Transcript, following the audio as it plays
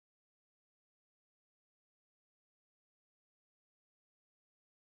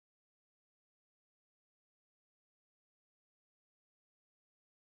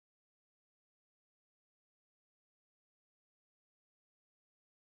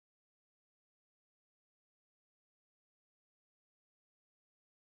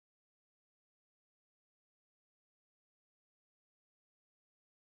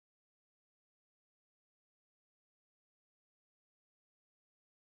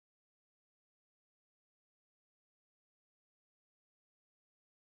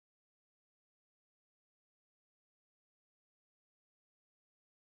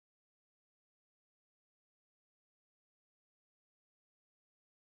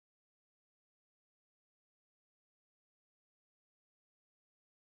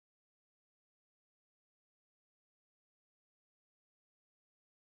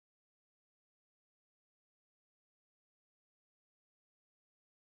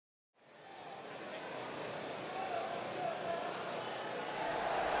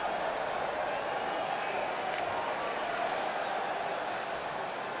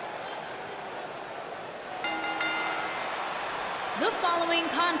following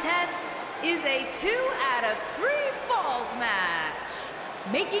contest is a 2 out of 3 falls match.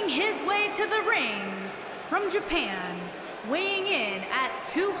 Making his way to the ring from Japan, weighing in at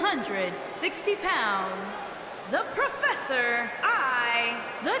 260 pounds, the Professor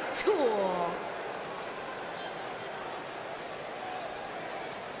the Tool.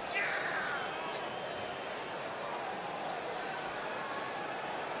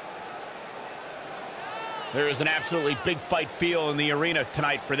 There is an absolutely big fight feel in the arena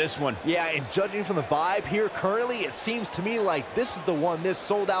tonight for this one. Yeah, and judging from the vibe here currently, it seems to me like this is the one this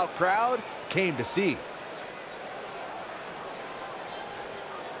sold-out crowd came to see.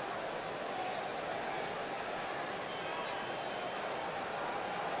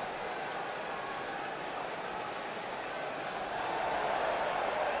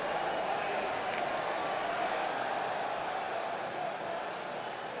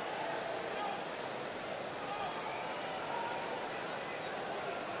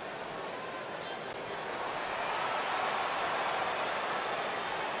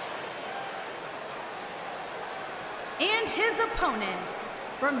 And his opponent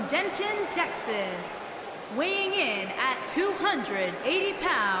from Denton, Texas, weighing in at 280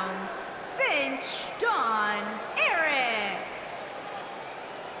 pounds, Erich.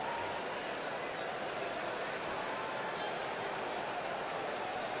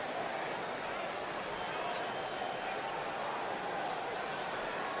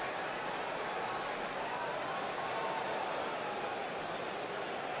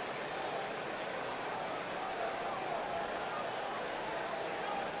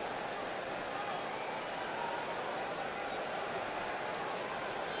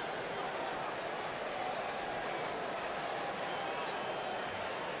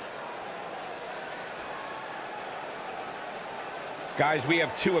 Guys, we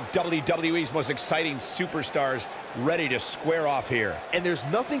have two of WWE's most exciting superstars ready to square off here. And there's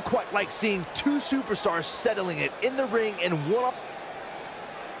nothing quite like seeing two superstars settling it in the ring and one up.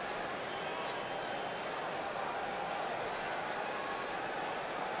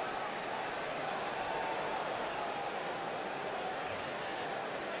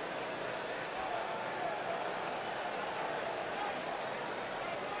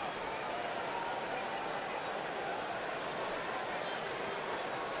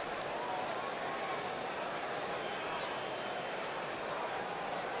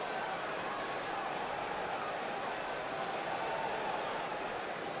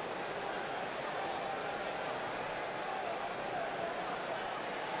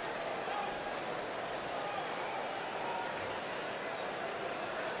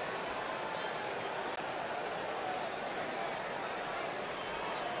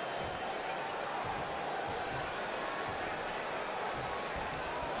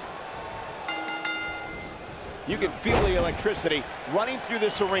 You can feel the electricity running through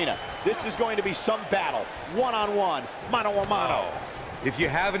this arena. This is going to be some battle. One-on-one, mano-a-mano. If you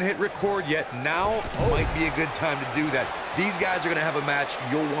haven't hit record yet, now might be a good time to do that. These guys are going to have a match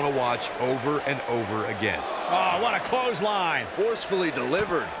you'll want to watch over and over again. Oh, what a clothesline. Forcefully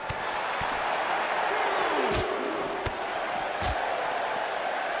delivered.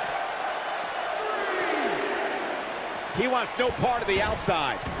 He wants no part of the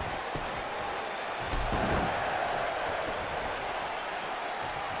outside.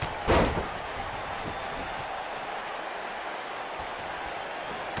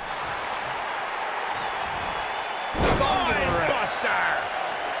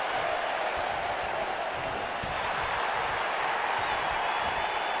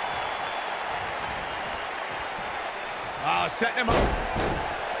 Oh, setting him up.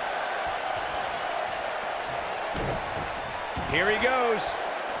 Here he goes.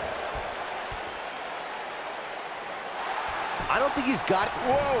 I don't think he's got it.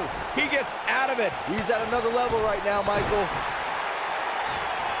 Whoa, he gets out of it. He's at another level right now, Michael.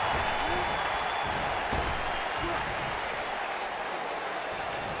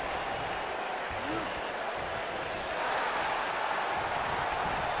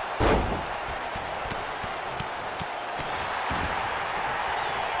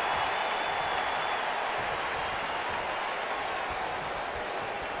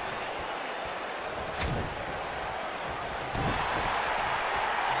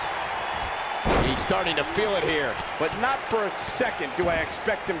 He's starting to feel it here, but not for a second do I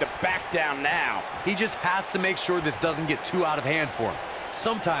expect him to back down now. He just has to make sure this doesn't get too out of hand for him.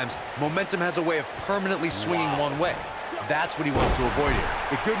 Sometimes momentum has a way of permanently swinging one way. That's what he wants to avoid here.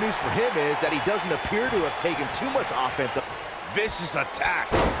 The good news for him is that he doesn't appear to have taken too much offensive. Vicious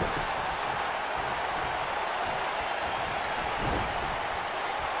attack.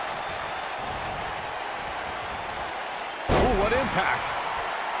 Ooh, what What impact.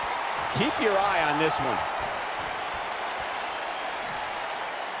 Keep your eye on this one.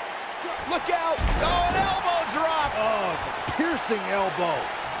 Look out! Oh, an elbow drop! Oh, it's a piercing elbow.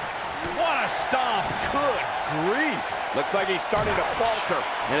 What a stomp. Good grief. Looks like he's starting to falter.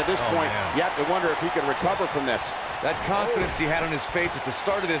 And at this point, man. you have to wonder if he can recover from this. That confidence he had on his face at the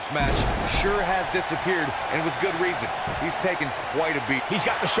start of this match sure has disappeared, and with good reason. He's taken quite a beat. He's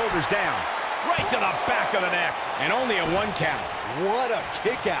got the shoulders down. Right to the back of the neck. And only a 1 count. What a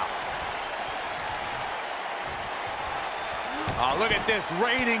kick out. Oh, look at this.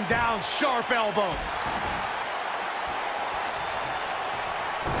 Raining down sharp elbow.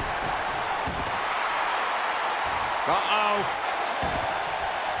 Uh-oh.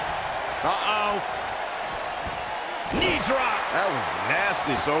 Uh-oh. Knee drop. That was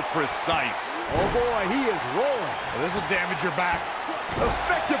nasty. So precise. Oh, boy, he is rolling. Well, this will damage your back.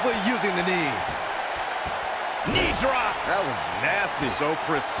 Effectively using the knee. Knee drop. That was nasty. So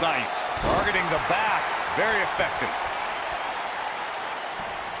precise. Targeting the back. Very effective.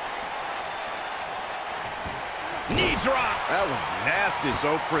 Knee drop. That was nasty.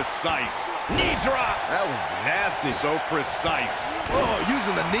 So precise. Knee drop. That was nasty. So precise. Oh,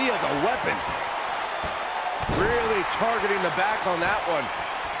 using the knee as a weapon. Really targeting the back on that one.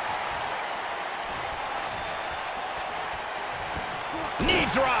 Knee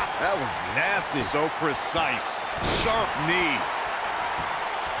drop. That was nasty. So precise. Sharp knee.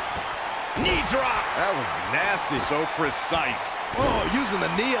 Knee drop. That was nasty. So precise. Oh, using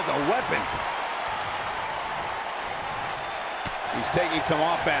the knee as a weapon. He's taking some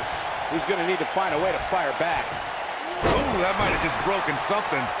offense. He's going to need to find a way to fire back. Ooh, that might have just broken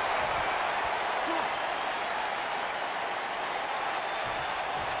something.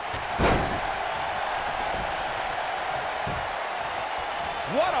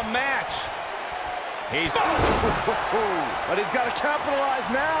 What a match! He's... But he's got to capitalize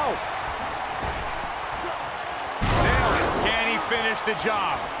now. Nailed it. Can he finish the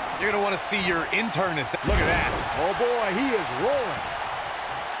job? You're going to want to see your internist. Look at that. Oh, boy, he is rolling.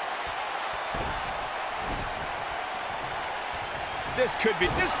 This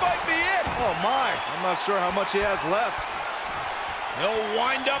might be it. Oh, my. I'm not sure how much he has left. No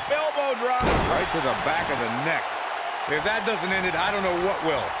wind-up elbow drop. Right to the back of the neck. If that doesn't end it, I don't know what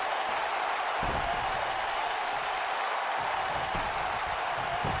will.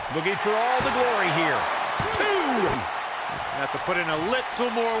 Looking for all the glory here. 2! Have to put in a little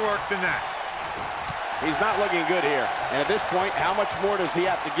more work than that. He's not looking good here. And at this point, how much more does he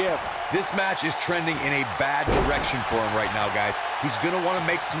have to give? This match is trending in a bad direction for him right now, guys. He's going to want to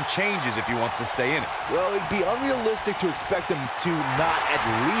make some changes if he wants to stay in it. Well, it'd be unrealistic to expect him to not at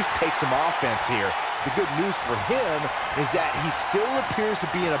least take some offense here. The good news for him is that he still appears to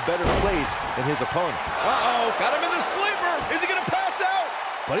be in a better place than his opponent. Uh-oh, got him in the sleeper. Is he going to pass out?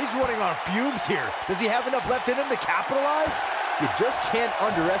 But he's running on fumes here. Does he have enough left in him to capitalize? You just can't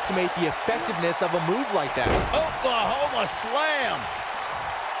underestimate the effectiveness of a move like that. Oklahoma slam.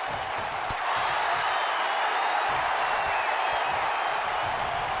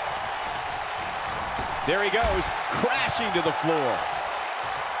 There he goes, crashing to the floor.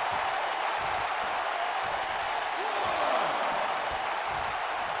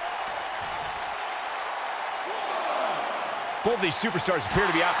 Both these superstars appear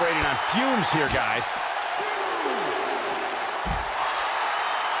to be operating on fumes here, guys.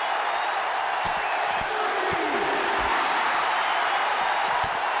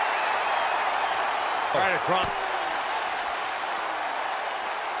 Right across.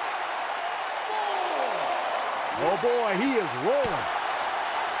 Oh boy, he is rolling.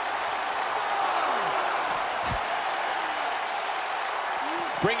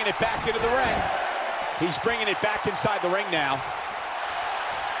 Bringing it back into the ring. He's bringing it back inside the ring now.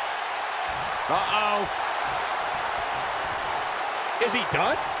 Uh-oh. Is he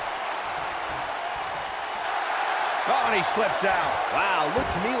done? Oh, and he slips out. Wow,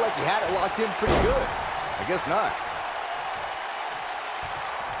 looked to me like he had it locked in pretty good. I guess not.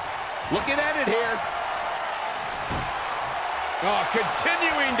 Looking at it here. Oh,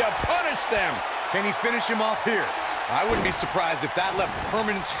 continuing to punish them. Can he finish him off here? I wouldn't be surprised if that left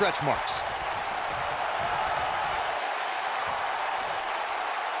permanent stretch marks.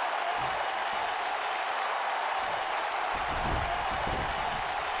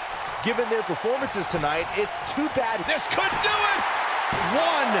 Given their performances tonight, it's too bad. This could do it.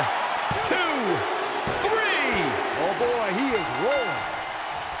 1, 2, 3. Oh boy, he is rolling.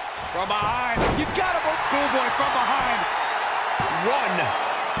 From behind. You got him, old schoolboy, from behind. 1,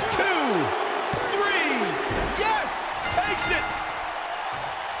 2, 3. Yes, takes it.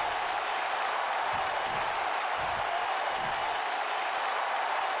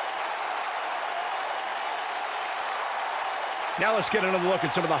 Now let's get another look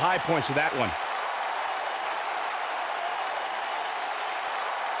at some of the high points of that one.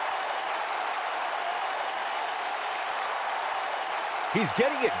 He's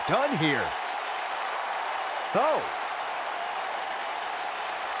getting it done here. Oh.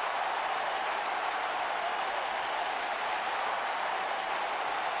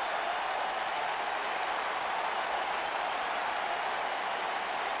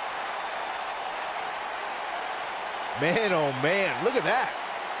 Man, oh man, look at that.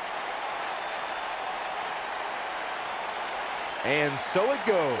 And so it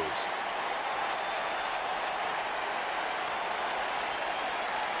goes.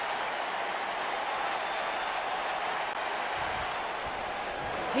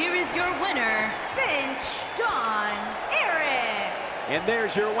 Here is your winner, Erich. And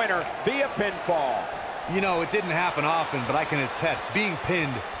there's your winner via pinfall. You know, it didn't happen often, but I can attest, being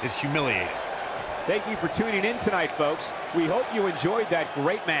pinned is humiliating. Thank you for tuning in tonight, folks. We hope you enjoyed that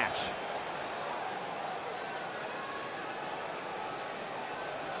great match.